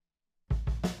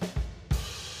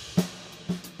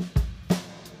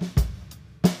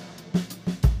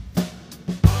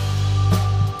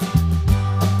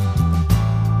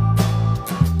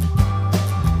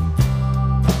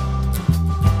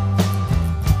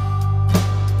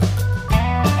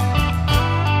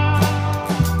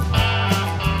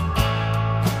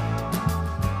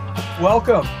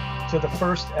Welcome to the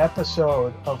first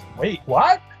episode of Wait,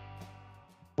 What?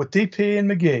 With DP and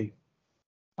McGhee.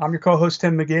 I'm your co-host,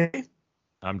 Tim McGhee.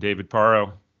 I'm David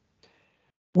Parro.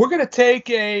 We're going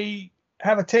to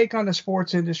have a take on the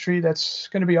sports industry that's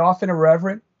going to be often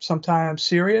irreverent, sometimes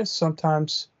serious,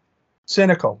 sometimes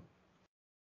cynical.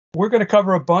 We're going to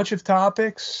cover a bunch of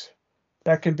topics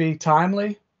that can be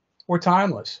timely or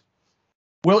timeless.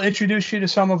 We'll introduce you to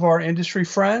some of our industry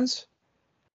friends,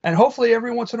 and hopefully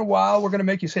every once in a while we're going to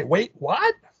make you say, wait,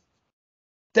 what?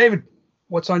 David,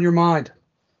 what's on your mind?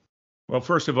 Well,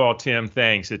 first of all, Tim,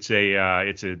 thanks. It's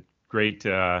a great,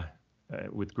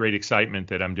 with great excitement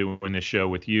that I'm doing this show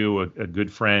with you, a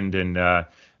good friend and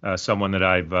someone that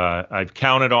I've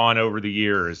counted on over the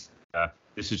years.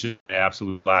 This is just an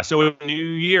absolute blast. So it's a new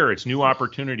year, it's new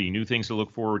opportunity, new things to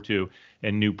look forward to,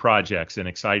 and new projects and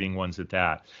exciting ones at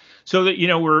that. So that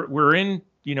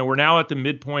we're now at the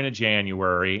midpoint of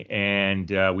January, and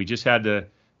we just had the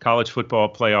college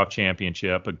football playoff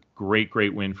championship, a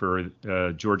great win for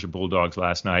Georgia Bulldogs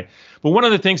last night. But one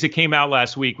of the things that came out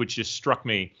last week, which just struck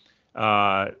me,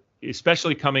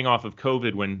 especially coming off of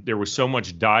COVID, when there was so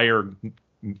much dire,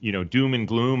 doom and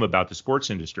gloom about the sports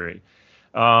industry,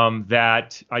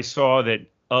 that I saw that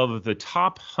of the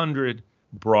top 100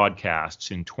 broadcasts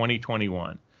in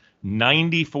 2021,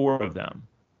 94 of them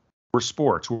were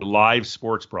live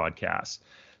sports broadcasts.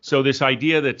 So this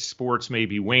idea that sports may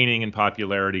be waning in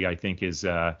popularity, I think, was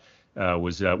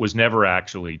never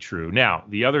actually true. Now,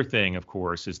 the other thing, of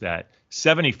course, is that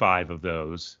 75 of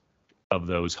those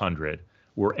 100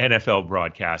 were NFL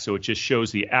broadcasts. So it just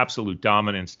shows the absolute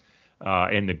dominance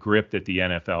and the grip that the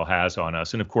NFL has on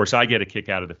us. And of course, I get a kick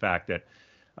out of the fact that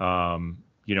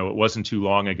it wasn't too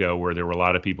long ago where there were a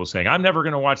lot of people saying, I'm never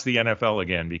going to watch the NFL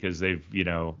again because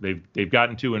they've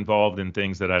gotten too involved in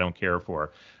things that I don't care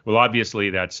for. Well, obviously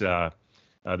that's their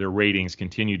ratings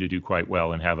continue to do quite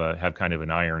well and have kind of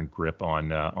an iron grip on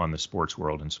the sports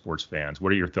world and sports fans.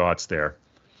 What are your thoughts there?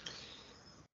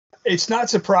 It's not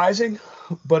surprising,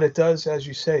 but it does, as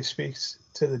you say, speaks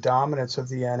to the dominance of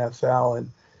the NFL.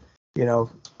 And,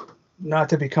 not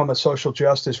to become a social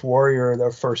justice warrior,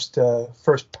 their first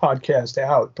podcast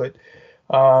out, but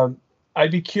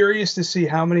I'd be curious to see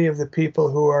how many of the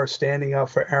people who are standing up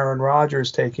for Aaron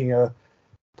Rodgers taking a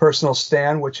personal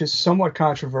stand, which is somewhat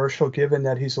controversial given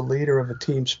that he's a leader of a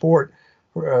team sport,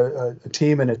 or a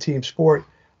team in a team sport.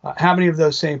 How many of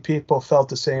those same people felt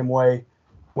the same way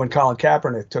when Colin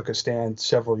Kaepernick took a stand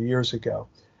several years ago?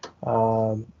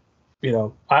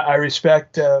 I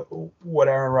respect what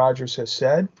Aaron Rodgers has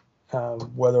said.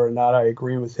 Whether or not I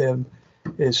agree with him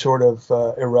is sort of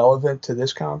irrelevant to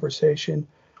this conversation.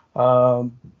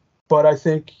 But I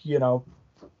think,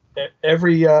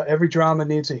 every drama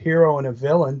needs a hero and a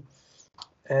villain.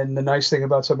 And the nice thing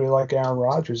about somebody like Aaron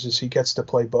Rodgers is he gets to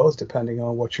play both, depending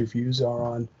on what your views are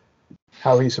on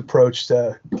how he's approached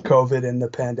COVID and the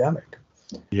pandemic.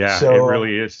 Yeah, so, it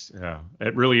really is.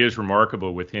 It really is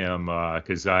remarkable with him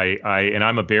because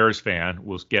I'm a Bears fan.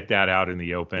 We'll get that out in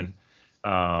the open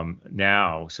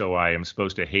now. So I am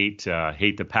supposed to hate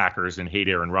the Packers and hate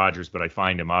Aaron Rodgers, but I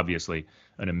find him obviously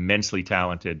an immensely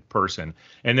talented person.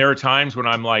 And there are times when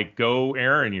I'm like, "Go,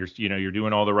 Aaron! You're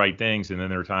doing all the right things." And then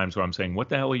there are times where I'm saying, "What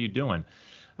the hell are you doing?"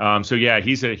 So yeah,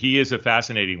 he is a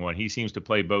fascinating one. He seems to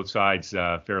play both sides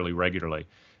fairly regularly.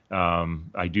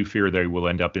 I do fear they will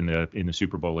end up in the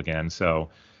Super Bowl again. So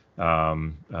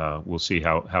we'll see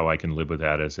how I can live with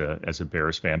that as a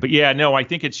Bears fan. But yeah, no, I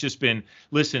think it's just been,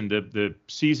 listen, the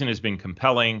season has been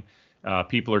compelling.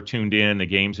 People are tuned in. The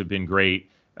games have been great.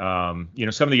 Some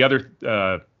of the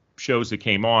other shows that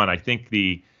came on, I think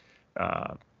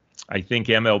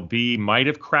MLB might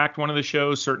have cracked one of the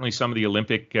shows. Certainly some of the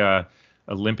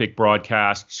Olympic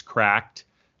broadcasts cracked.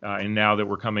 And now that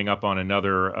we're coming up on an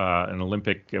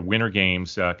Olympic Winter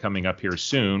Games coming up here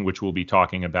soon, which we'll be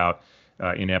talking about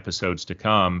in episodes to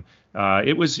come,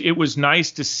 it was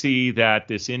nice to see that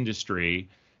this industry,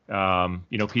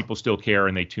 people still care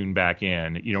and they tune back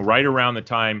in. Right around the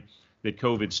time that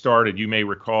COVID started, you may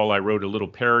recall I wrote a little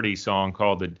parody song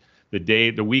called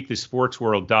the week the sports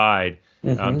world died,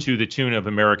 to the tune of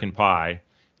American Pie,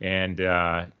 and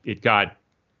it got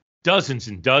dozens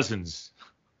and dozens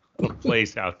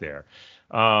place out there.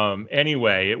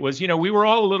 Anyway, it was, we were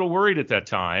all a little worried at that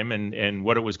time and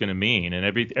what it was going to mean,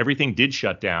 and everything did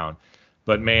shut down.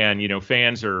 But man,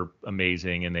 fans are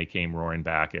amazing and they came roaring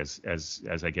back as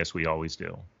I guess we always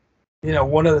do.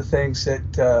 One of the things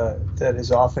that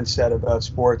is often said about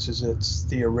sports is it's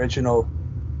the original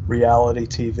reality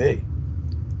TV,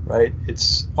 right?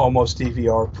 It's almost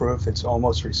DVR proof. It's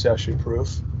almost recession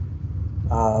proof.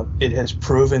 It has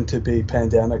proven to be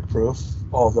pandemic proof.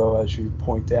 although, as you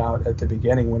point out at the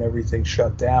beginning, when everything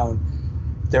shut down,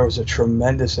 there was a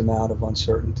tremendous amount of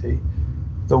uncertainty.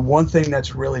 The one thing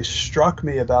that's really struck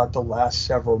me about the last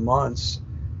several months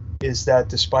is that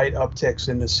despite upticks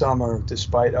in the summer,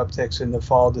 despite upticks in the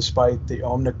fall, despite the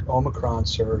Omicron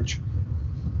surge,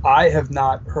 I have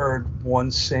not heard one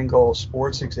single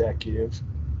sports executive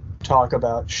talk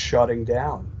about shutting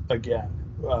down again.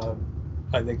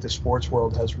 I think the sports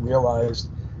world has realized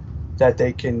that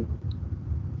they can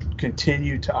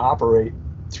continue to operate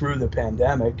through the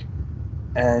pandemic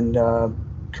and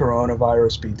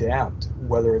coronavirus be damned,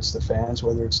 whether it's the fans,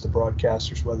 whether it's the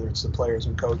broadcasters, whether it's the players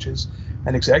and coaches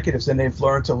and executives, and they've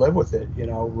learned to live with it.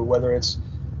 Whether it's,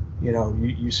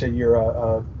 you said you're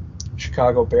a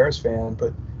Chicago Bears fan,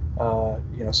 but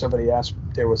somebody asked,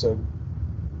 there was a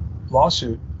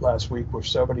lawsuit last week where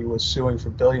somebody was suing for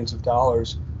billions of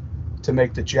dollars to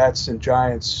make the Jets and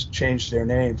Giants change their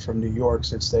name from New York,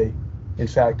 since they in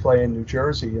fact play in New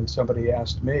Jersey. And somebody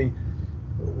asked me,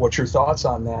 what's your thoughts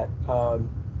on that?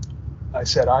 I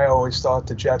said, I always thought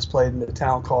the Jets played in a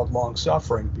town called Long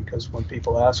Suffering, because when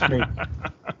people ask me,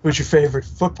 who's your favorite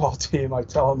football team, I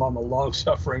tell them I'm a long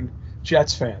suffering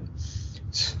Jets fan.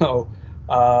 So,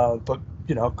 but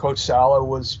Coach Sala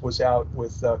was out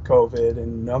with COVID, and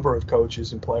a number of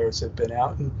coaches and players have been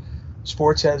out, and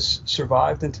sports has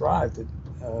survived and thrived.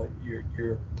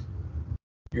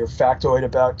 Your factoid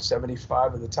about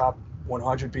 75 of the top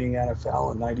 100 being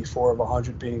NFL and 94 of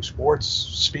 100 being sports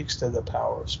speaks to the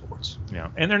power of sports. Yeah,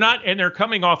 and they're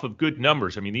coming off of good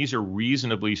numbers. I mean, these are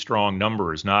reasonably strong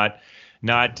numbers, not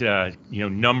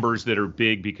numbers that are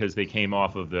big because they came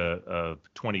off of the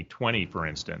 2020, for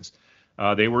instance.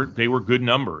 They were good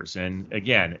numbers. And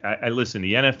again, I listen.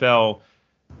 The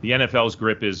NFL's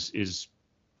grip is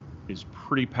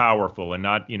pretty powerful, and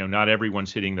not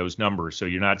everyone's hitting those numbers. So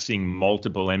you're not seeing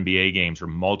multiple NBA games or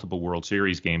multiple World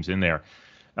Series games in there.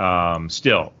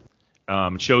 Still,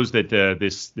 it shows that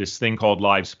this thing called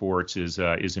live sports is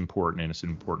important, and it's an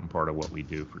important part of what we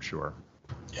do for sure.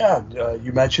 Yeah,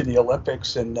 you mentioned the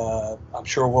Olympics, and I'm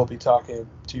sure we'll be talking.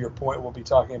 To your point, we'll be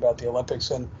talking about the Olympics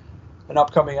in an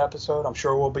upcoming episode. I'm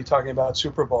sure we'll be talking about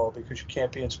Super Bowl, because you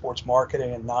can't be in sports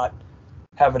marketing and not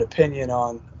have an opinion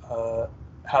on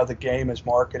how the game is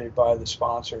marketed by the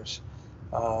sponsors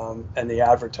and the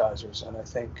advertisers. And I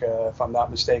think, if I'm not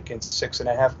mistaken,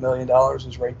 $6.5 million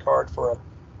is rate card for a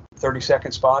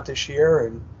 30-second spot this year,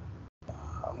 and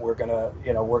we're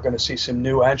gonna see some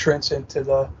new entrants into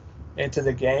the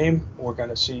game. We're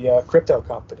gonna see crypto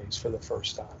companies for the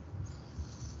first time.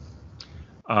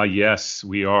 Yes,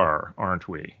 we are, aren't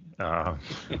we? And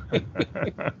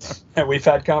we've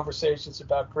had conversations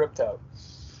about crypto.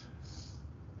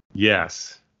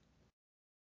 Yes.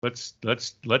 Let's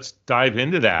dive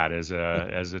into that as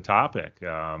a topic.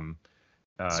 So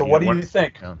what do you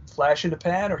think? Flash in the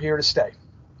pan or here to stay?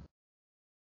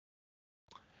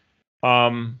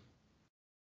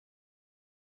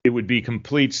 It would be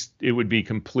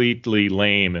completely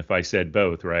lame if I said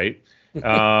both, right?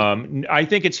 I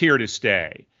think it's here to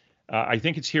stay.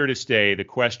 The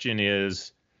question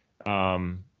is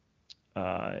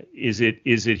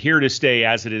it here to stay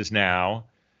as it is now?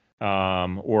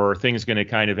 Or are things going to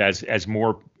kind of, as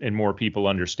more and more people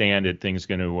understand it, things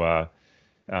going to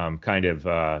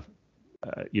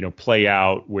play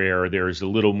out where there's a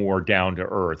little more down to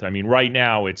earth. I mean, right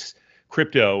now it's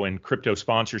crypto, and crypto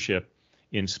sponsorship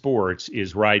in sports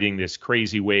is riding this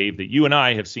crazy wave that you and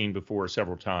I have seen before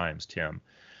several times, Tim.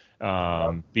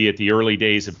 Be it the early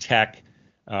days of tech,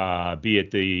 be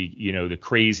it the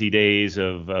crazy days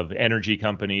of energy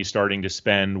companies starting to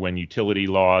spend when utility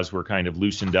laws were kind of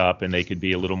loosened up and they could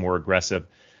be a little more aggressive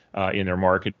in their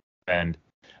market spend.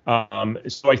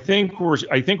 So I think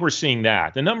we're seeing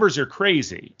that. The numbers are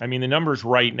crazy. I mean, the numbers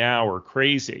right now are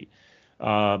crazy.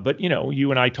 But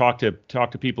you and I talk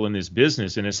to people in this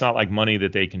business, and it's not like money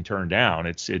that they can turn down.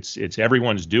 It's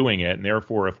everyone's doing it, and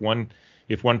therefore, if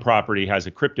one property has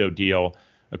a crypto deal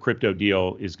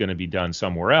is going to be done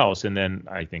somewhere else. And then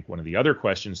I think one of the other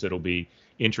questions that'll be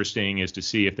interesting is to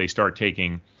see if they start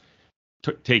taking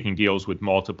deals with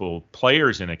multiple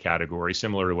players in a category,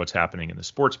 similar to what's happening in the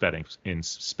sports betting in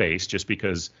space, just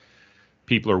because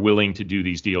people are willing to do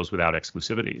these deals without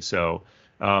exclusivity. So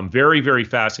very, very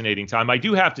fascinating time. I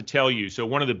do have to tell you, so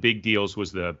one of the big deals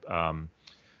was the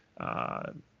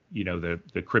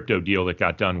crypto deal that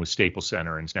got done with Staples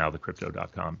Center, and it's now the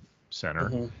Crypto.com Center.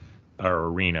 Mm-hmm. Or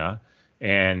arena,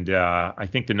 and I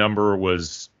think the number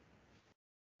was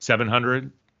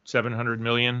 700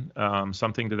 million,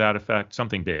 something to that effect,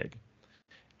 something big,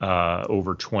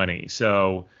 over 20.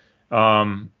 So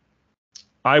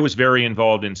I was very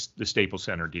involved in the Staples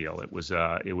Center deal. It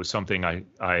was something I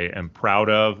am proud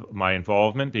of my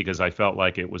involvement, because I felt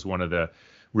like it was one of the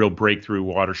real breakthrough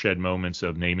watershed moments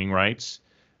of naming rights.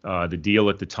 The deal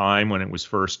at the time when it was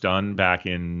first done back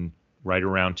in right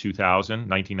around 2000,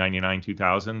 1999,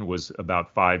 2000, was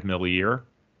about $5 million a year.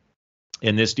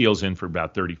 And this deal's in for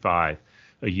about 35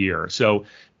 a year. So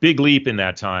big leap in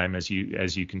that time, as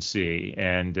you can see.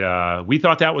 And we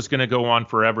thought that was going to go on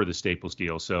forever, the Staples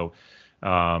deal. So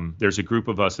there's a group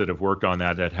of us that have worked on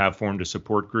that have formed a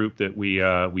support group that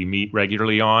we meet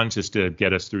regularly on, just to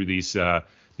get us through these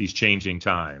changing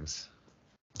times.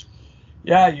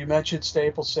 Yeah, you mentioned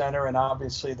Staples Center, and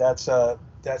obviously that's an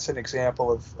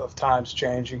example of times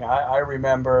changing. I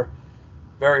remember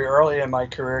very early in my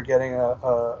career getting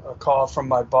a call from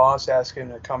my boss asking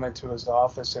to come into his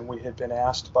office, and we had been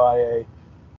asked by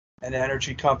an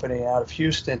energy company out of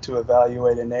Houston to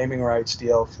evaluate a naming rights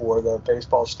deal for the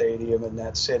baseball stadium in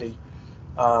that city,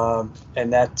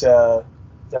 and that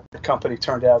company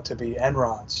turned out to be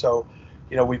Enron. So,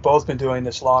 we've both been doing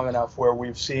this long enough where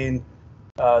we've seen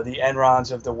the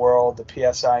Enrons of the world,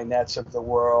 the PSI Nets of the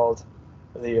world,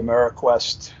 the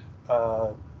AmeriQuest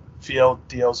field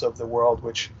deals of the world,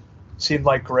 which seemed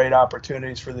like great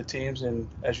opportunities for the teams. And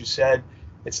as you said,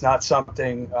 it's not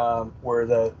something where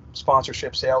the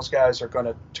sponsorship sales guys are going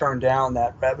to turn down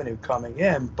that revenue coming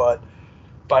in. But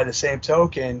by the same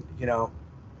token,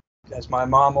 as my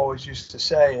mom always used to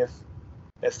say,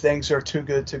 if things are too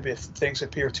good to be, if things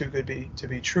appear too good to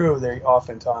be true, they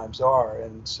oftentimes are.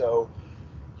 And so,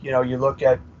 you look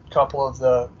at a couple of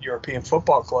the European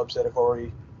football clubs that have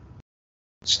already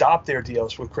stopped their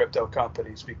deals with crypto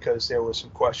companies because there was some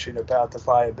question about the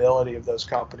viability of those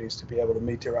companies to be able to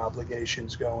meet their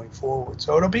obligations going forward.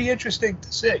 So it'll be interesting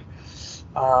to see.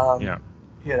 Yeah.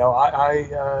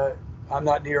 I'm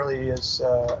not nearly as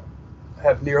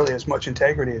have nearly as much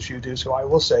integrity as you do, so I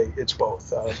will say it's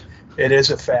both. It is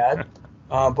a fad,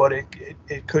 but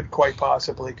it could quite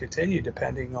possibly continue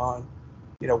depending on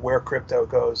where crypto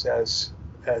goes as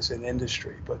an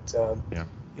industry. But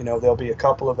there'll be a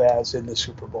couple of ads in the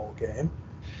Super Bowl game.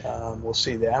 We'll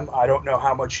see them. I don't know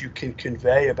how much you can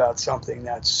convey about something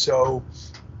that's so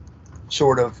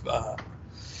sort of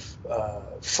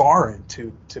foreign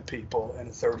to people in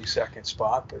a 30-second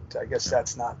spot, but I guess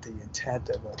that's not the intent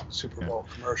of a Super Bowl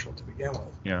commercial to begin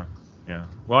with. Yeah.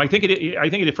 Well, I think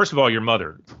it. First of all, your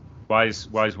mother, wise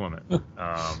woman,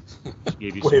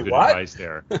 gave you some good advice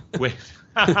there. Wait.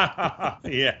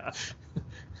 Yeah.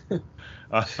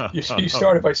 You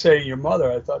started by saying your mother.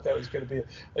 I thought that was going to be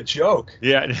a joke.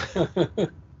 Yeah.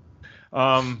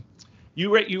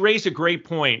 You raised a great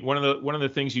point. One of the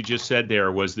things you just said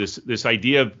there was this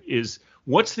idea of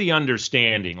what's the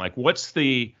understanding? Like what's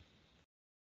the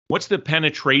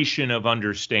penetration of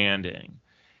understanding?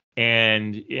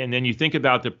 And then you think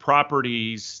about the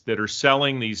properties that are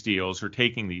selling these deals or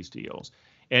taking these deals.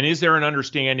 And is there an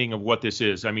understanding of what this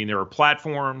is? I mean, there are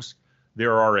platforms,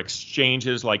 there are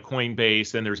exchanges like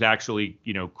Coinbase, and there's actually,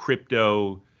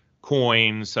 crypto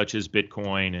coins such as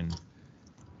Bitcoin and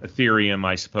Ethereum,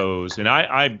 I suppose. And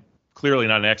I'm clearly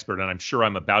not an expert, and I'm sure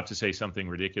I'm about to say something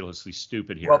ridiculously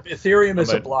stupid here. Well, Ethereum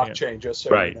is a blockchain, just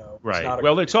so you know. Right.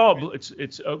 Well, it's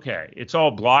okay. It's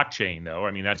all blockchain, though.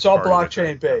 I mean, that's it's all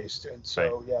blockchain based, and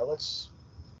so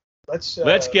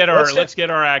let's get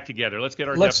our act together. Let's get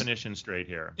our definition straight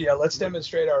here. Yeah, let's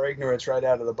demonstrate our ignorance right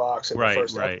out of the box in the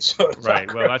first episode.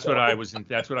 Right. Well, that's what I was.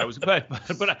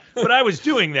 But I was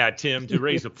doing that, Tim, to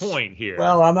raise a point here.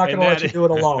 Well, I'm not going to let you do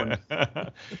it alone.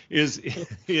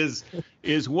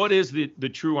 is what is the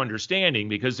true understanding?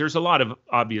 Because there's a lot of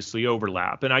obviously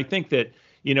overlap, and I think that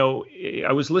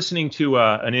I was listening to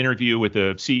an interview with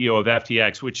the CEO of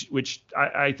FTX, which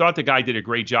I thought the guy did a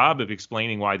great job of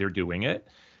explaining why they're doing it.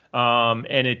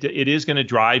 And it is going to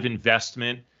drive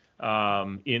investment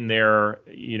in their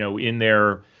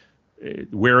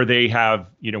where they have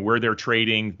where they're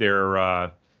trading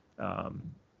their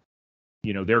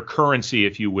their currency,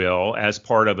 if you will, as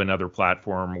part of another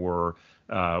platform or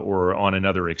on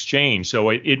another exchange. So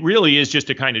it really is just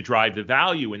to kind of drive the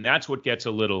value, and that's what gets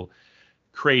a little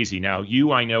crazy. Now,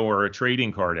 I know, are a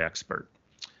trading card expert.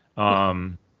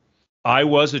 I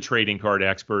was a trading card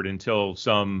expert until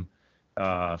some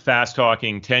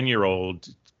fast-talking 10-year-old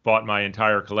bought my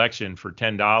entire collection for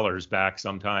 $10 back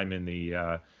sometime in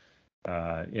the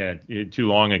too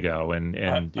long ago, and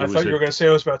I thought you were going to say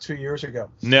it was about 2 years ago.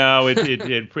 No,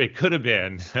 it could have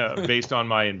been based on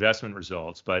my investment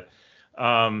results, but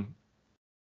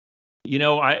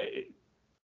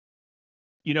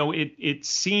it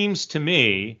seems to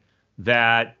me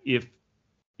that if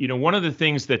one of the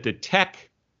things that the tech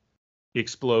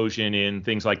explosion in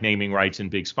things like naming rights and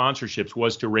big sponsorships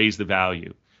was to raise the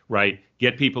value, right?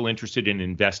 Get people interested in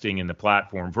investing in the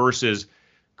platform versus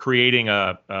creating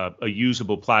a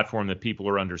usable platform that people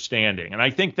are understanding. And I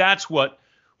think that's what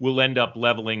will end up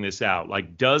leveling this out.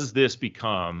 Like, does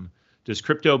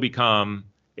crypto become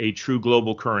a true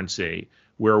global currency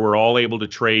where we're all able to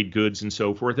trade goods and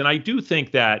so forth? And I do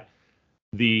think that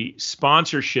the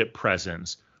sponsorship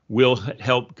presence will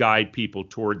help guide people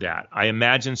toward that. I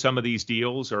imagine some of these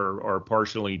deals are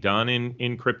partially done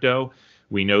in crypto.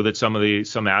 We know that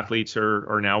some athletes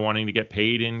are now wanting to get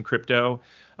paid in crypto,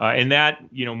 and that,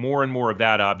 more and more of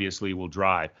that obviously will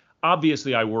drive.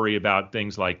 Obviously, I worry about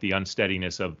things like the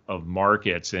unsteadiness of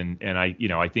markets, and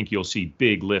I think you'll see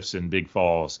big lifts and big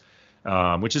falls,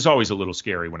 which is always a little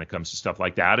scary when it comes to stuff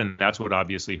like that, and that's what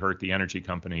obviously hurt the energy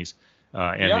companies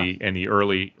and the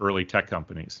early tech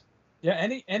companies. Yeah,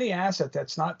 any asset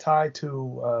that's not tied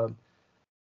to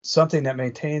something that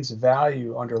maintains the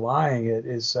value underlying it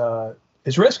is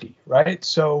risky, right?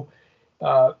 So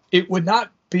it would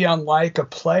not be unlike a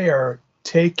player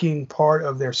taking part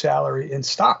of their salary in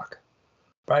stock,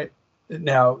 right?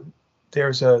 Now,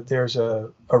 there's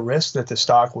a risk that the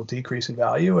stock will decrease in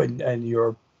value and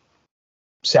your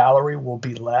salary will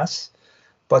be less,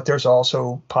 but there's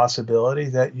also possibility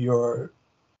that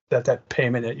that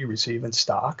payment that you receive in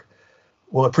stock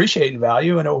will appreciate in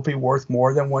value and it will be worth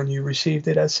more than when you received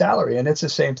it as salary. And it's the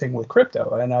same thing with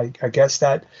crypto. And I guess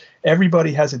that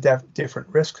everybody has a different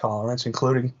risk tolerance,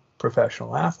 including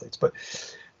professional athletes. But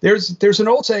there's an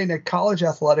old saying that college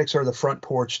athletics are the front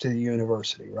porch to the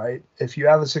university, right? If you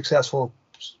have a successful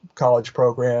college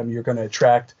program, you're going to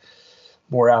attract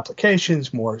more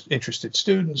applications, more interested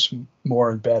students,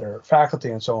 more and better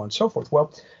faculty, and so on and so forth.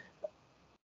 Well,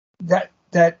 that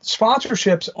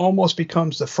sponsorships almost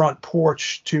becomes the front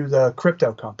porch to the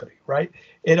crypto company, right?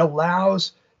 It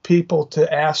allows people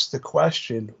to ask the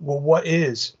question, well, what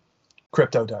is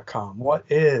crypto.com? What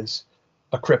is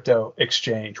a crypto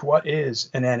exchange? What is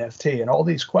an NFT? And all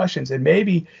these questions. And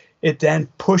maybe it then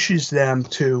pushes them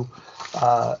to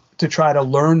try to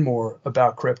learn more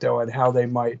about crypto and how they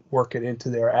might work it into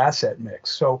their asset mix.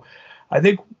 So I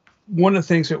think one of the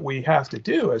things that we have to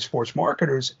do as sports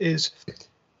marketers is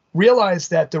realize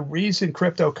that the reason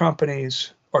crypto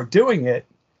companies are doing it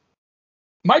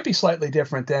might be slightly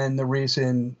different than the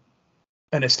reason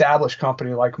an established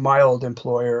company like my old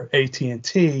employer,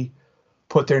 AT&T,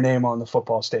 put their name on the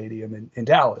football stadium in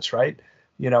Dallas, right?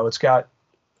 It's got,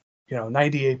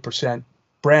 98%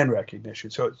 brand recognition.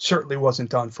 So it certainly wasn't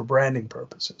done for branding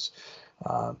purposes.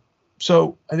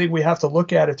 So I think we have to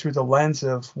look at it through the lens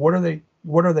of what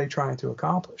are they trying to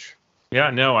accomplish? Yeah,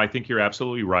 no, I think you're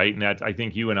absolutely right. And that I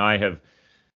think you and I have,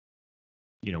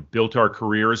 built our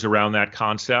careers around that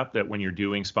concept that when you're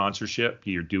doing sponsorship,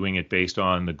 you're doing it based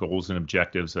on the goals and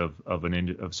objectives of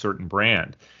a certain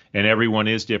brand. And everyone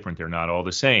is different. They're not all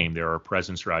the same. There are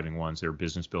presence driving ones, there are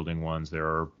business building ones,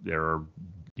 there are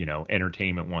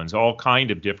entertainment ones, all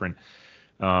kind of different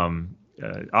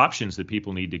options that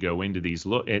people need to go into these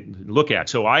look at.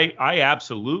 So I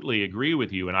absolutely agree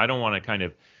with you, and I don't want to kind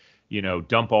of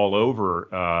dump all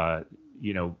over,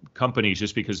 companies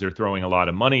just because they're throwing a lot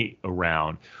of money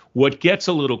around. What gets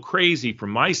a little crazy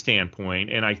from my standpoint,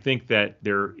 and I think that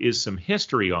there is some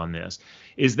history on this,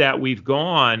 is that we've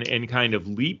gone and kind of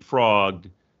leapfrogged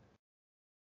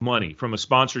money from a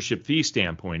sponsorship fee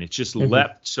standpoint. It's just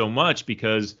leapt so much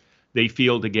because they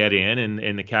feel to get in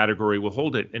and the category will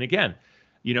hold it. And again,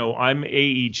 I'm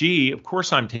AEG. Of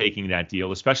course, I'm taking that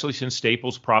deal, especially since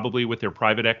Staples, probably with their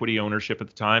private equity ownership at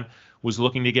the time, was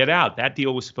looking to get out. That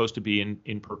deal was supposed to be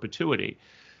in perpetuity.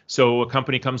 So a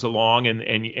company comes along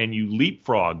and you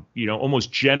leapfrog,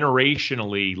 almost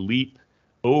generationally leap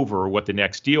over what the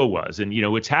next deal was. And,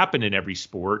 it's happened in every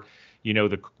sport.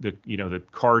 The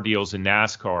car deals in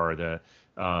NASCAR,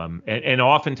 and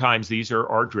oftentimes these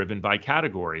are driven by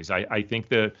categories. I think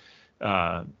the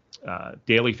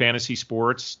daily fantasy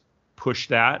sports push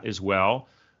that as well.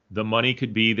 The money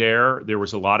could be there. There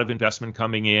was a lot of investment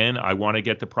coming in. I want to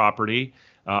get the property.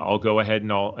 I'll go ahead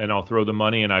and I'll throw the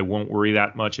money, and I won't worry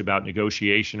that much about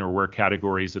negotiation or where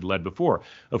categories had led before.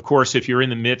 Of course, if you're in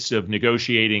the midst of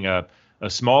negotiating a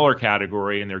smaller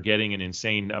category and they're getting an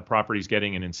insane property's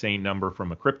getting an insane number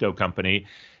from a crypto company,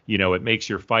 it makes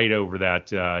your fight over that,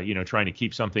 trying to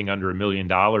keep something under $1 million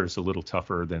a little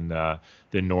tougher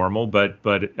than normal. But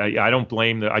I don't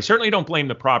blame I certainly don't blame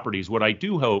the properties. What I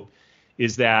do hope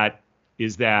is that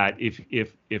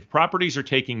if properties are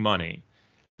taking money,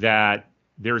 that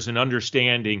there's an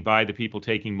understanding by the people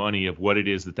taking money of what it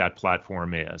is that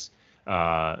platform is.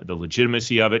 the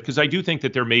legitimacy of it, because I do think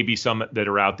that there may be some that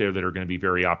are out there that are going to be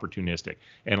very opportunistic,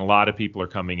 and a lot of people are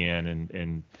coming in,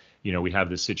 and we have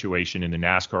this situation in the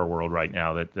NASCAR world right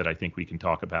now that I think we can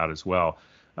talk about as well.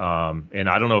 And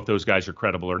I don't know if those guys are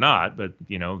credible or not, but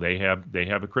they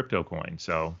have a crypto coin.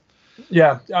 So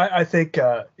yeah, I think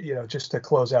just to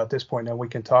close out this point, and we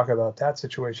can talk about that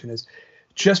situation, is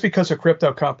just because a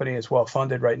crypto company is well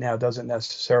funded right now doesn't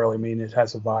necessarily mean it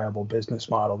has a viable business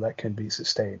model that can be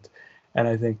sustained. And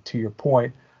I think, to your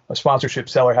point, a sponsorship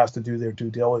seller has to do their due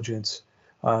diligence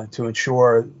to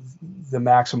ensure the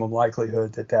maximum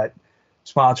likelihood that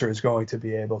sponsor is going to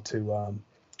be able to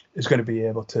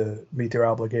meet their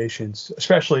obligations,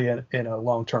 especially in a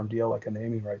long-term deal like a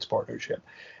naming rights partnership.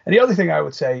 And the other thing I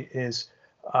would say is,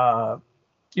 I'm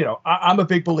a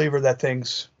big believer that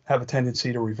things have a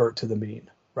tendency to revert to the mean,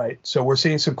 right? So we're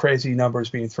seeing some crazy numbers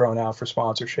being thrown out for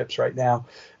sponsorships right now.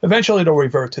 Eventually it'll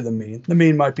revert to the mean. The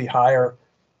mean might be higher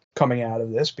coming out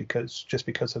of this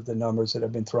because of the numbers that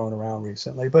have been thrown around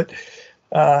recently. But,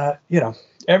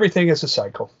 everything is a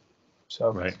cycle.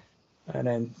 So, right. And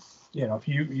then,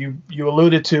 you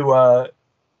alluded to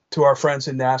our friends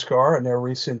in NASCAR and their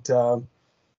recent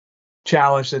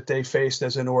challenge that they faced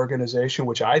as an organization,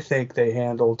 which I think they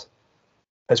handled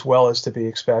as well as to be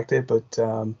expected. But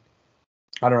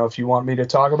I don't know if you want me to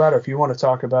talk about it or if you want to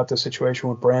talk about the situation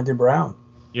with Brandon Brown.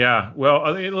 Yeah,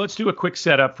 well, let's do a quick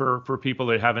setup for people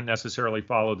that haven't necessarily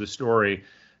followed the story.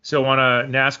 So on a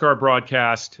NASCAR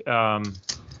broadcast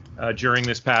during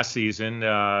this past season,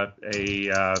 a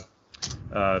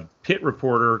pit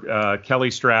reporter, Kelly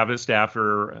Stravis,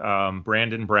 after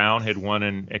Brandon Brown had won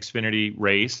an Xfinity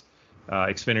race,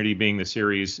 Xfinity being the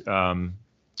series,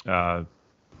 the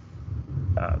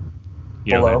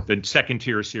second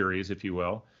tier series, if you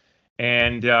will.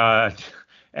 And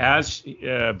as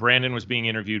Brandon was being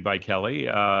interviewed by Kelly,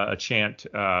 a chant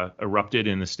erupted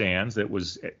in the stands that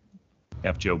was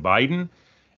F. Joe Biden.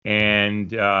 And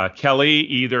Kelly,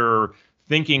 either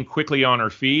thinking quickly on her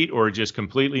feet or just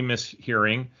completely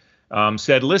mishearing,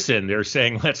 said, listen, they're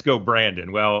saying, let's go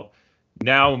Brandon. Well,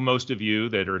 now most of you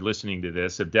that are listening to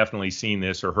this have definitely seen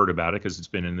this or heard about it because it's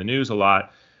been in the news a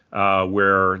lot,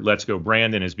 where let's go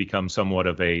Brandon has become somewhat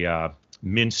of a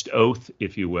minced oath,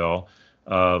 if you will,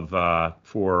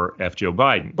 for F. Joe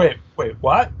Biden. Wait,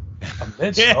 what? A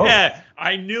minced yeah, oath?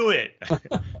 I knew it.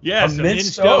 Yes, a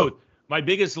minced oath. My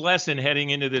biggest lesson heading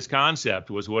into this concept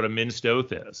was what a minced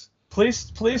oath is.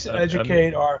 Please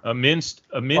educate a minced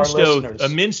our oath. listeners. A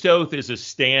minced oath is a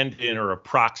stand-in or a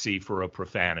proxy for a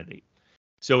profanity.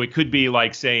 So it could be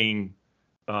like saying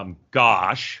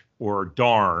gosh or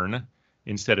darn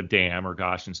instead of damn, or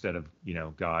gosh instead of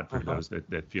God, for those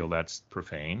that feel that's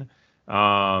profane.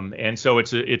 And so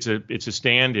it's a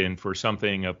stand-in for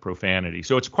something of profanity.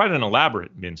 So it's quite an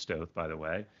elaborate minced oath, by the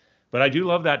way. But I do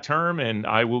love that term, and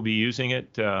I will be using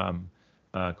it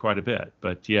quite a bit.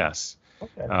 But yes,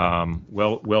 okay.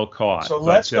 Well caught. So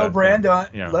let's go Brandon.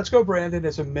 Yeah. Let's go Brandon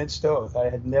is a minced oath. I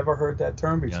had never heard that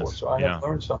term before, yes, so I have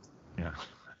learned something. Yeah.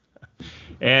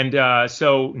 And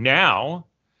so now,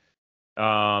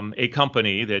 a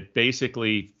company that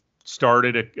basically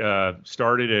started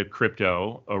a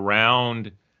crypto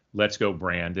around Let's Go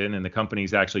Brandon, and the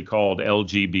company's actually called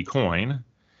LGB Coin,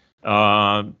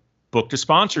 booked a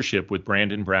sponsorship with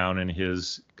Brandon Brown and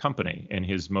his company and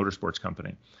his motorsports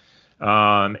company.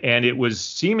 And it was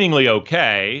seemingly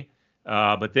okay,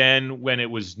 but then when it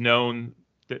was known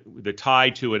that the tie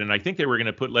to it, and I think they were going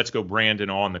to put Let's Go Brandon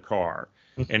on the car,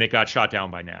 and it got shot down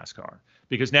by NASCAR,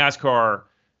 because NASCAR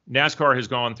has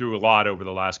gone through a lot over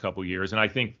the last couple of years, and I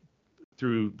think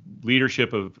through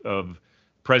leadership of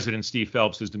President Steve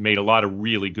Phelps has made a lot of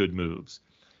really good moves.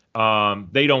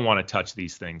 They don't want to touch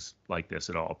these things like this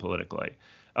at all politically.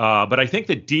 But I think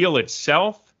the deal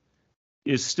itself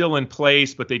is still in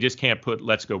place, but they just can't put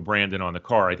Let's Go Brandon on the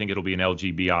car. I think it'll be an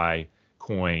LGBI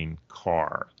coin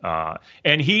car.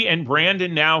 And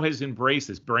Brandon now has embraced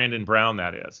this. Brandon Brown,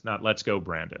 that is, not Let's Go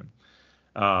Brandon.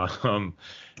 To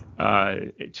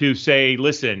say,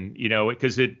 listen,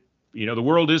 because the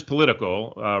world is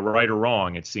political, right or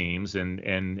wrong, it seems, and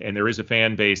there is a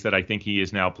fan base that I think he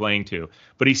is now playing to.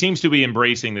 But he seems to be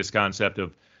embracing this concept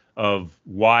of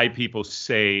why people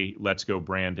say Let's Go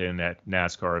Brandon at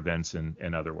NASCAR events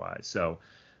and otherwise. So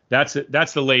that's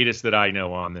the latest that I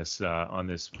know on this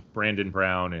Brandon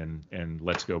Brown and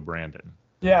Let's Go Brandon.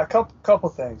 Yeah, a couple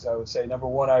things I would say. Number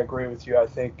one, I agree with you. I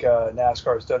think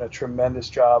NASCAR has done a tremendous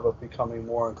job of becoming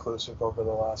more inclusive over the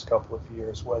last couple of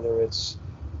years, whether it's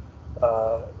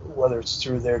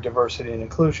through their diversity and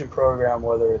inclusion program,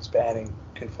 whether it's banning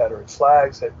Confederate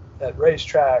flags at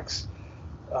racetracks,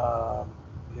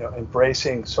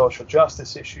 embracing social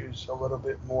justice issues a little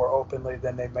bit more openly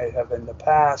than they may have in the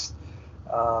past.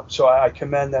 So I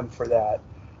commend them for that.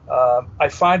 I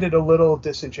find it a little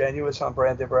disingenuous on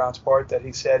Brandon Brown's part that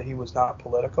he said he was not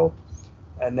political,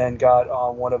 and then got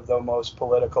on one of the most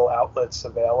political outlets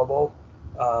available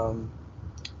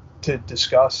to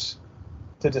discuss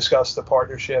the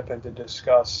partnership and to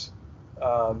discuss,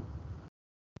 and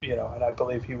I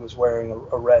believe he was wearing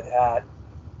a red hat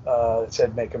that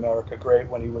said "Make America Great"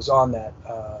 when he was on that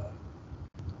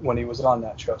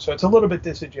show. So it's a little bit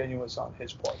disingenuous on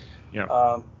his part.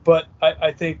 Yeah. But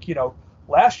I think,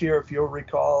 last year, if you'll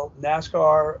recall,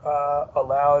 NASCAR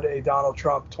allowed a Donald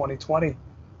Trump 2020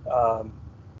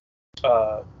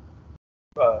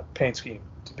 paint scheme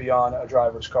to be on a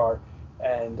driver's car.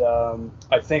 And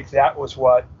I think that was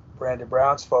what Brandon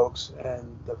Brown's folks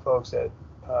and the folks at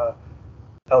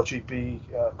LGB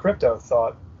Crypto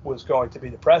thought was going to be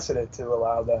the precedent to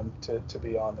allow them to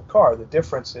be on the car. The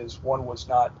difference is one was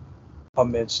not a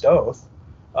minced oath.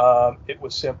 It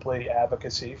was simply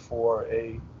advocacy for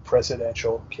a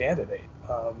presidential candidate,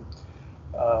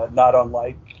 not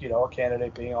unlike a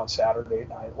candidate being on Saturday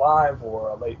Night Live or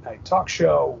a late night talk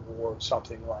show or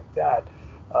something like that.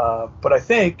 But I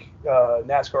think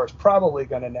NASCAR is probably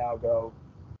going to now go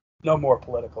no more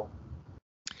political.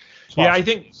 I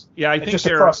think just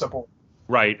across the board.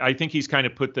 Right. I think he's kind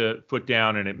of put the foot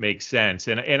down, and it makes sense.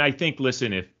 And I think,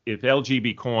 listen, if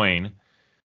LGB Coin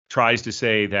tries to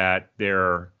say that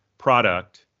their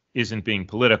product isn't being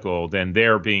political, then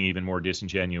they're being even more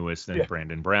disingenuous than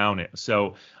Brandon Brown is.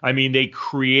 So, I mean, they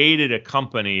created a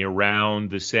company around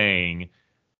the saying,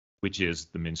 which is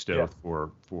the minced oath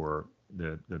for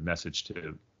the message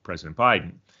to President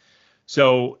Biden.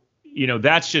 So,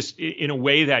 that's just, in a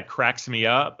way, that cracks me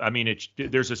up. I mean,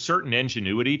 there's a certain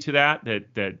ingenuity to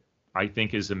that I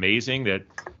think is amazing, that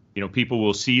people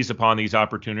will seize upon these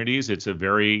opportunities. It's a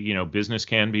very, business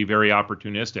can be very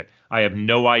opportunistic. I have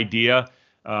no idea,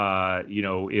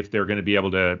 if they're going to be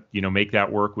able to, make that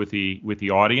work with the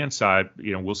audience.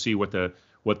 We'll see what the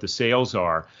sales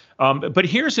are. But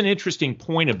here's an interesting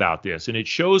point about this, and it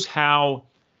shows how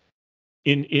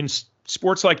in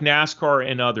sports like NASCAR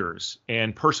and others,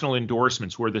 and personal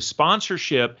endorsements, where the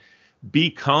sponsorship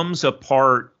becomes a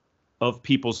part of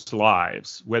people's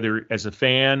lives, whether as a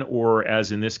fan or,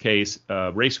 as in this case,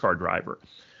 a race car driver.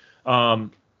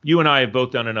 You and I have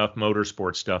both done enough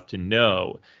motorsport stuff to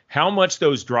know how much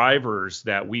those drivers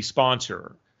that we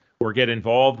sponsor or get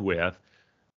involved with,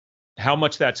 how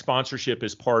much that sponsorship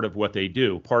is part of what they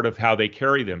do, part of how they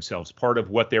carry themselves, part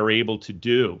of what they're able to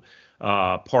do,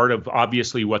 part of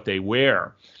obviously what they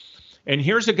wear. And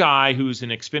here's a guy who's an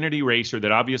Xfinity racer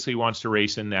that obviously wants to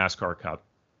race in NASCAR Cup.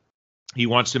 He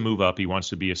wants to move up. He wants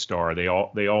to be a star. They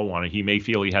all want it. He may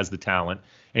feel he has the talent,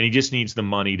 and he just needs the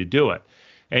money to do it.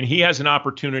 And he has an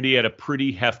opportunity at a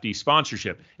pretty hefty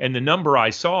sponsorship. And the number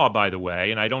I saw, by the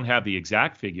way, and I don't have the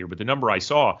exact figure, but the number I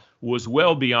saw was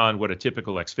well beyond what a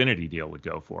typical Xfinity deal would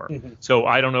go for. Mm-hmm. So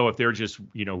I don't know if they're just,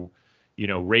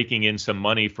 raking in some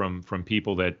money from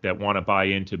people that want to buy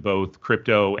into both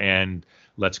crypto and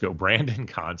Let's Go Brandon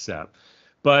concept.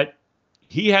 But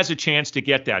he has a chance to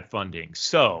get that funding.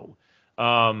 So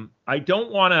I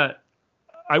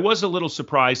was a little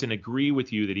surprised and agree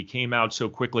with you that he came out so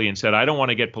quickly and said, I don't want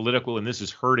to get political and this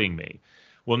is hurting me.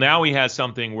 Well, now he has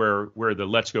something where the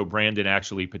Let's Go Brandon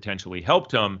actually potentially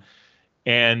helped him.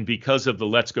 And because of the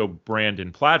Let's Go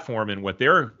Brandon platform and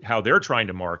how they're trying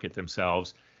to market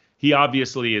themselves, he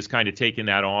obviously is kind of taking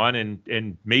that on,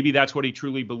 and maybe that's what he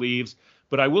truly believes.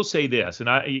 But I will say this, and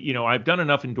I've done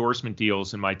enough endorsement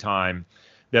deals in my time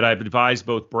that I've advised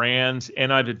both brands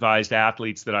and I've advised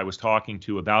athletes that I was talking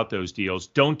to about those deals.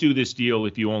 Don't do this deal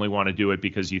if you only want to do it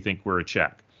because you think we're a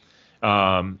check.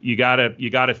 You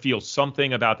gotta feel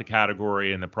something about the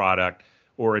category and the product,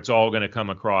 or it's all going to come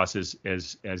across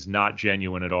as not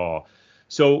genuine at all.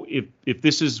 So if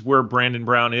this is where Brandon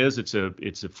Brown is, it's a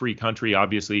free country.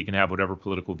 Obviously, he can have whatever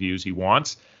political views he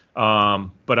wants.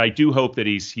 But I do hope that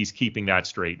he's keeping that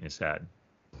straight in his head.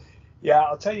 Yeah,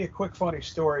 I'll tell you a quick funny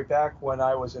story. Back when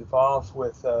I was involved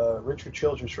with Richard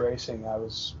Childress Racing, I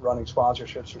was running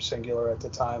sponsorships for Singular at the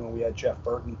time, and we had Jeff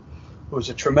Burton, who was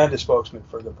a tremendous spokesman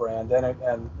for the brand and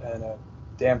a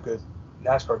damn good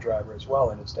NASCAR driver as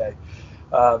well in his day.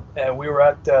 And we were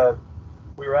at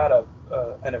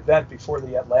an event before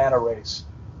the Atlanta race.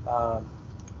 The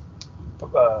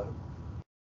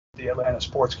Atlanta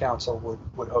Sports Council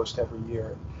would host every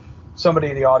year. Somebody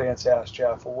in the audience asked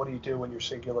Jeff, well, what do you do when you're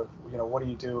Singular? What do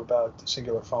you do about the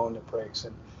Singular phone that breaks?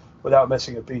 And without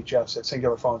missing a beat, Jeff said,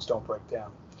 Singular phones don't break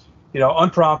down.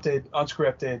 unprompted,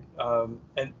 unscripted,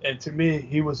 and to me,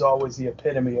 he was always the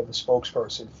epitome of a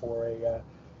spokesperson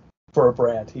for a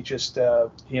brand. He just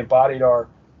he embodied our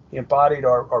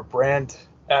brand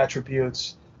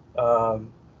attributes.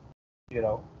 Um,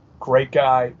 Great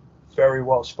guy, very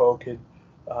well spoken,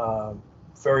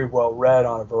 very well read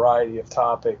on a variety of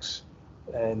topics,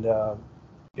 and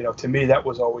to me, that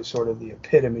was always sort of the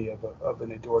epitome of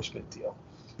an endorsement deal.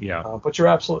 Yeah. But you're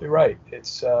absolutely right.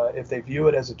 It's if they view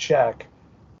it as a check,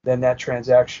 then that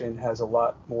transaction has a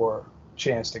lot more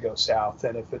chance to go south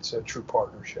than if it's a true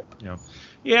partnership. Yeah.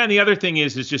 Yeah, and the other thing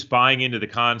is just buying into the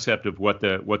concept of what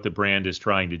the brand is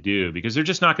trying to do, because they're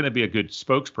just not going to be a good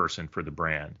spokesperson for the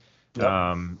brand. Yep.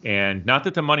 And not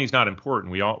that the money's not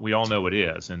important. We all know it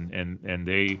is, and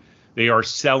they are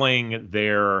selling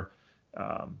their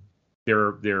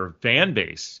fan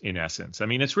base in essence. I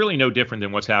mean, it's really no different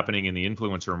than what's happening in the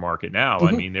influencer market now. Mm-hmm.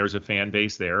 I mean, there's a fan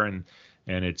base there, and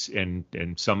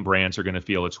some brands are going to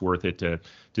feel it's worth it to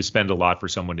spend a lot for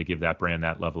someone to give that brand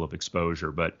that level of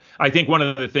exposure. But I think one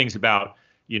of the things about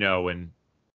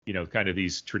kind of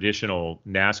these traditional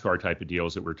NASCAR type of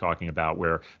deals that we're talking about,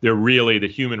 where they're really, the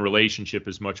human relationship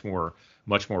is much more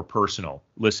personal.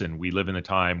 Listen, we live in a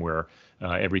time where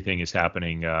everything is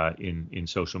happening in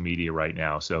social media right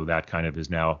now, so that kind of is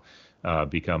now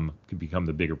become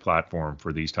the bigger platform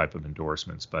for these type of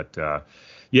endorsements. But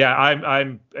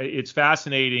it's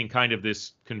fascinating, kind of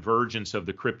this convergence of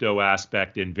the crypto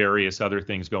aspect and various other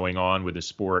things going on with the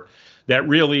sport. That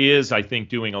really is, I think,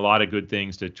 doing a lot of good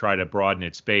things to try to broaden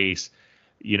its base.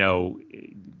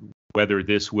 Whether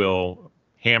this will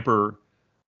hamper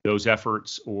those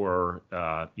efforts or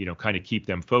kind of keep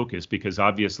them focused, because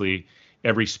obviously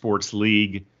every sports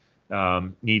league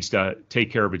needs to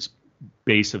take care of its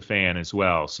base of fan as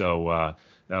well. So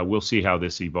we'll see how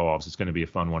this evolves. It's going to be a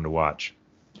fun one to watch.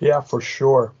 Yeah, for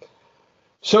sure.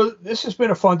 So this has been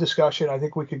a fun discussion. I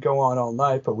think we could go on all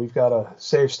night, but we've got to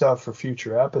save stuff for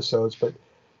future episodes. But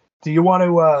do you want to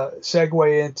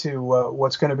segue into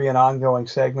what's going to be an ongoing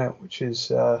segment, which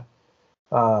is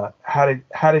how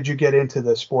did you get into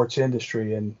the sports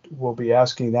industry? And we'll be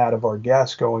asking that of our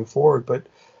guests going forward. But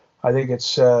I think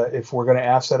it's if we're going to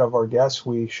ask that of our guests,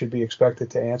 we should be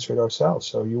expected to answer it ourselves.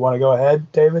 So you want to go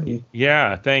ahead, David?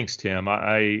 Yeah, thanks, Tim.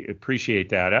 I appreciate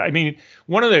that. I mean,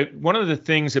 one of the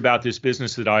things about this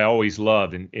business that I always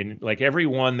love, and like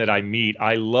everyone that I meet,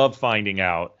 I love finding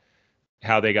out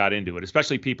how they got into it,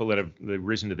 especially people that have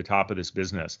risen to the top of this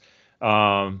business,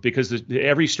 because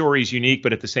every story is unique,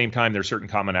 but at the same time, there are certain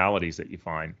commonalities that you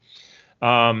find.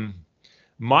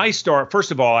 My start, first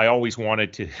of all, I always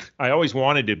wanted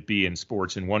to be in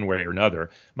sports in one way or another.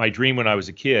 My dream when I was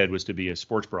a kid was to be a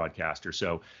sports broadcaster.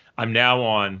 So I'm now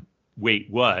on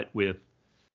Wait What with,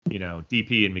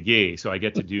 DP and McGhee. So I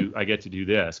get to do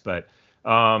this. But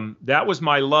that was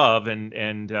my love.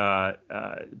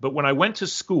 But when I went to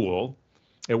school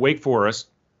at Wake Forest,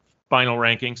 final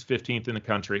rankings, 15th in the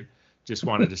country, just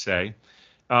wanted to say.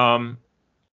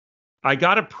 I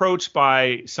got approached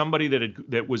by somebody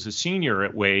that was a senior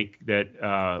at Wake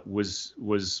that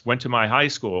went to my high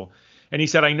school, and he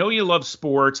said, "I know you love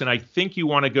sports, and I think you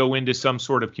want to go into some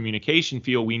sort of communication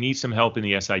field. We need some help in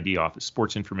the SID office,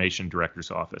 Sports Information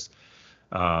Director's Office.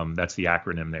 That's the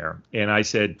acronym there." And I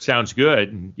said, "Sounds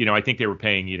good." And, I think they were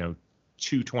paying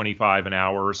 $2.25 an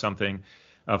hour or something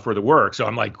for the work. So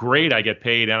I'm like, "Great, I get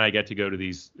paid and I get to go to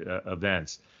these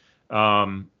events."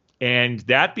 And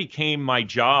that became my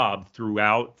job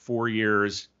throughout 4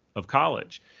 years of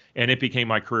college. And it became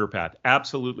my career path,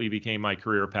 absolutely became my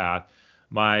career path.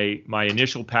 My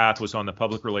initial path was on the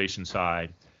public relations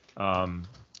side.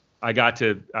 I got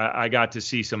to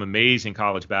see some amazing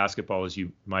college basketball, as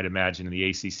you might imagine, in the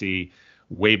ACC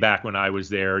way back when I was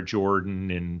there. Jordan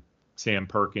and Sam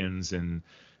Perkins and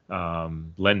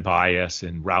Len Bias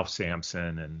and Ralph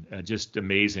Sampson, and just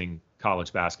amazing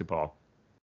college basketball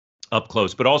up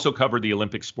close, but also covered the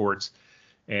Olympic sports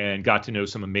and got to know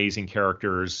some amazing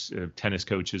characters, tennis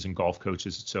coaches and golf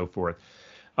coaches and so forth.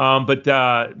 But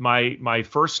my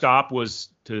first stop was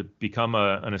to become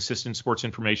an assistant sports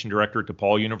information director at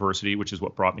DePaul University, which is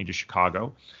what brought me to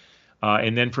Chicago.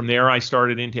 And then from there, I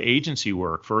started into agency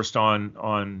work, first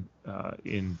in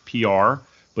PR,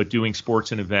 but doing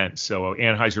sports and events. So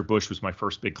Anheuser-Busch was my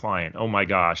first big client. Oh my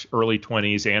gosh, early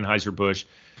 20s, Anheuser-Busch,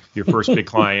 your first big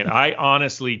client. I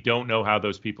honestly don't know how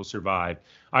those people survived.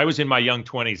 I was in my young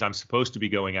 20s. I'm supposed to be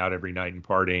going out every night and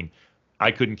partying.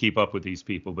 I couldn't keep up with these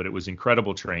people, but it was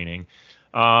incredible training.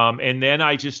 And then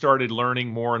I just started learning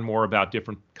more and more about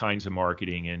different kinds of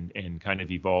marketing and kind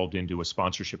of evolved into a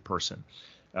sponsorship person.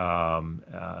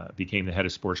 Became the head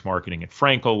of sports marketing at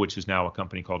Frankel, which is now a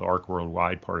company called Arc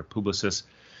Worldwide, part of Publicis.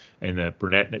 and the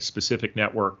Burnett specific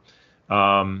network.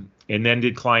 And then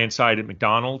did client side at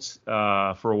McDonald's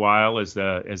for a while as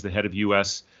the head of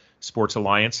U.S. Sports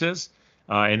Alliances,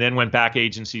 and then went back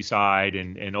agency side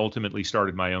and ultimately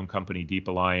started my own company, Deep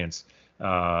Alliance,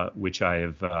 which I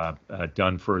have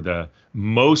done for the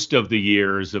most of the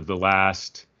years of the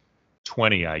last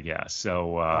 20, I guess. So,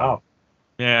 wow.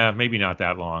 Yeah, maybe not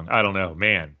that long. I don't know,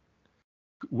 man.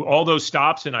 All those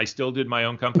stops, and I still did my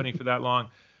own company for that long.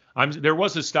 There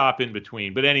was a stop in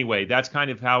between, but anyway, that's kind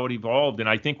of how it evolved. And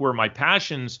I think where my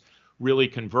passions really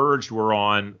converged were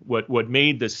on what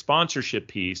made the sponsorship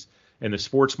piece and the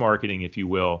sports marketing, if you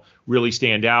will, really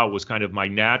stand out was kind of my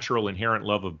natural inherent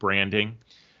love of branding,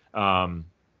 along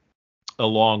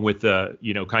with the,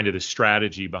 kind of the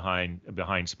strategy behind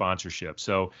sponsorship.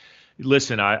 So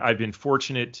listen, I've been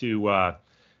fortunate to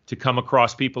come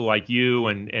across people like you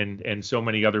and so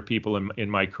many other people in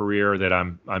my career that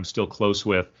I'm still close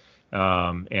with.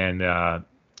 I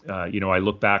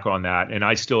look back on that and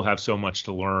I still have so much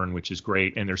to learn, which is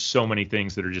great. And there's so many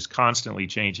things that are just constantly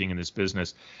changing in this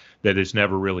business that it's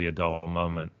never really a dull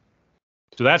moment.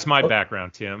 So that's my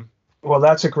background, Tim. Well,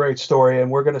 that's a great story, and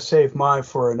we're going to save mine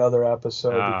for another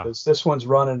episode because this one's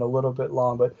running a little bit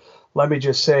long. But let me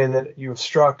just say that you've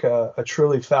struck a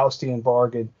truly Faustian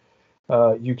bargain.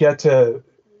 You get to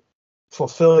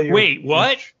fulfill your... Wait,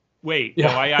 what? Wait, yeah.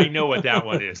 No, I know what that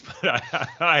one is, but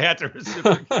I had to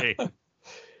reciprocate.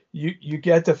 You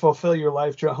get to fulfill your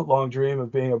lifelong dream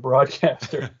of being a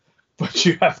broadcaster, but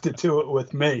you have to do it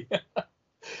with me.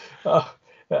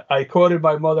 I quoted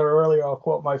my mother earlier. I'll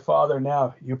quote my father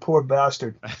now. You poor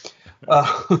bastard.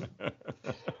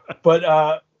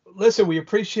 But listen, we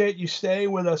appreciate you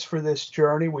staying with us for this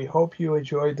journey. We hope you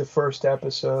enjoyed the first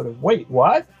episode of Wait,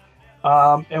 What?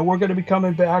 And we're going to be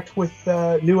coming back with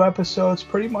new episodes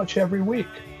pretty much every week.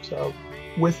 So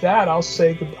with that, I'll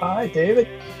say goodbye, David.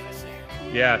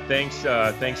 Yeah, thanks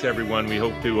everyone. We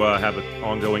hope to have an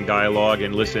ongoing dialogue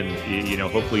and listen.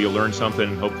 Hopefully you'll learn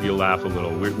something. Hopefully you'll laugh a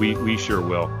little. We sure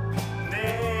will.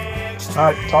 All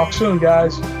right, talk soon,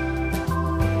 guys.